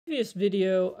previous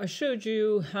video, I showed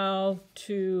you how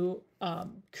to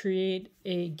create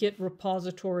a Git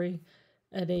repository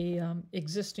at a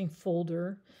existing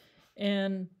folder,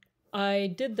 and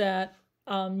I did that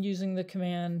using the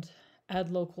command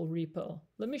add local repo.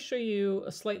 Let me show you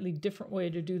a slightly different way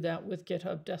to do that with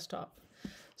GitHub Desktop.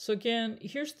 So again,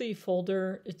 here's the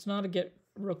folder. It's not a Git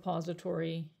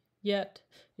repository yet.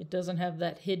 It doesn't have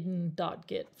that hidden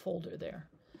 .git folder there.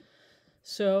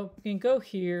 So you can go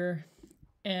here,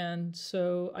 and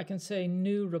so I can say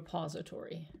new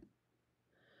repository.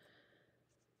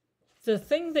 The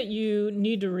thing that you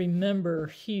need to remember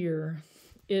here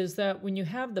is that when you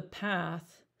have the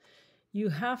path, you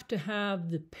have to have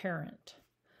the parent.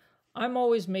 I'm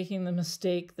always making the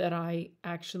mistake that I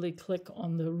actually click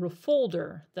on the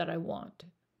folder that I want,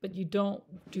 but you don't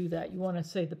do that. You want to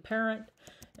say the parent,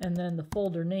 and then the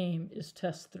folder name is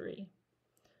test3.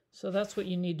 So that's what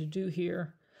you need to do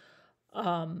here.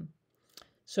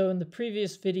 So in the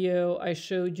previous video, I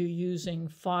showed you using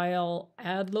file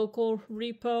add local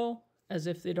repo as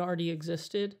if it already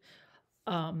existed.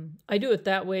 I do it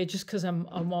that way just because I'm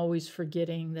always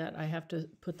forgetting that I have to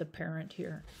put the parent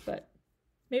here. But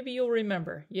maybe you'll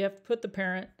remember. You have to put the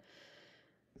parent,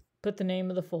 put the name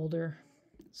of the folder.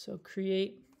 So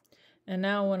create. And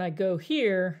now when I go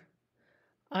here,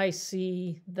 I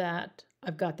see that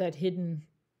I've got that hidden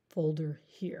folder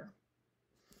here.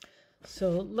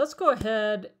 So let's go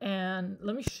ahead and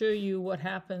let me show you what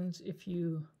happens if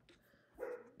you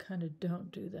kind of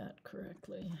don't do that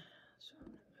correctly.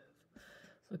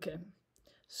 Okay,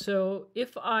 so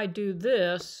if I do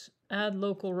this, add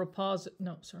local repository,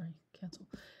 no, sorry, cancel.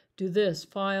 Do this,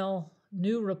 file,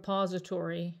 new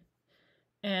repository,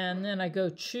 and then I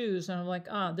go choose, and I'm like,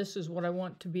 this is what I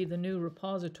want to be the new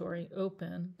repository,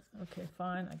 open. Okay,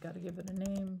 fine, I got to give it a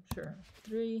name, sure,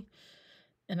 3,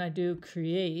 and I do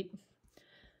create.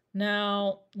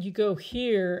 Now you go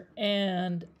here,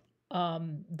 and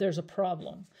there's a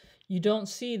problem. You don't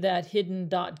see that hidden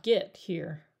 .git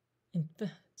here.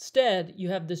 Instead, you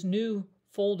have this new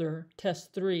folder,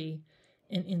 test3,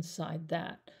 and inside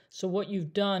that. So what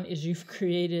you've done is you've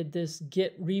created this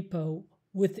Git repo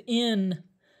within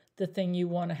the thing you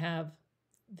want to have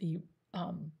the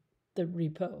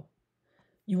repo.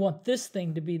 You want this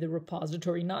thing to be the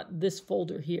repository, not this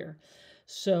folder here.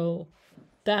 So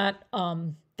that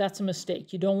that's a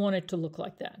mistake. You don't want it to look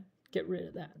like that. Get rid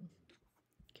of that.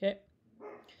 Okay.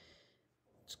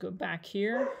 Let's go back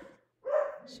here.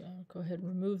 So go ahead and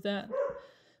remove that.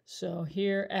 So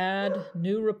here, add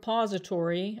new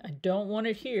repository. I don't want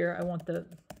it here. I want the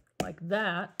like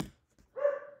that.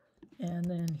 And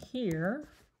then here,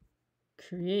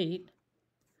 create.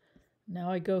 Now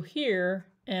I go here,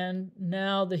 and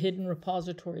now the hidden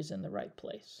repository is in the right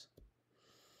place.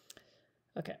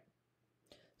 Okay.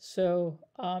 So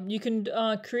you can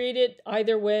create it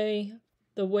either way.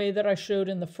 The way that I showed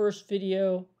in the first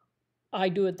video, I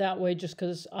do it that way just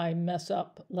because I mess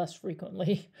up less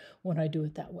frequently when I do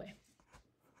it that way.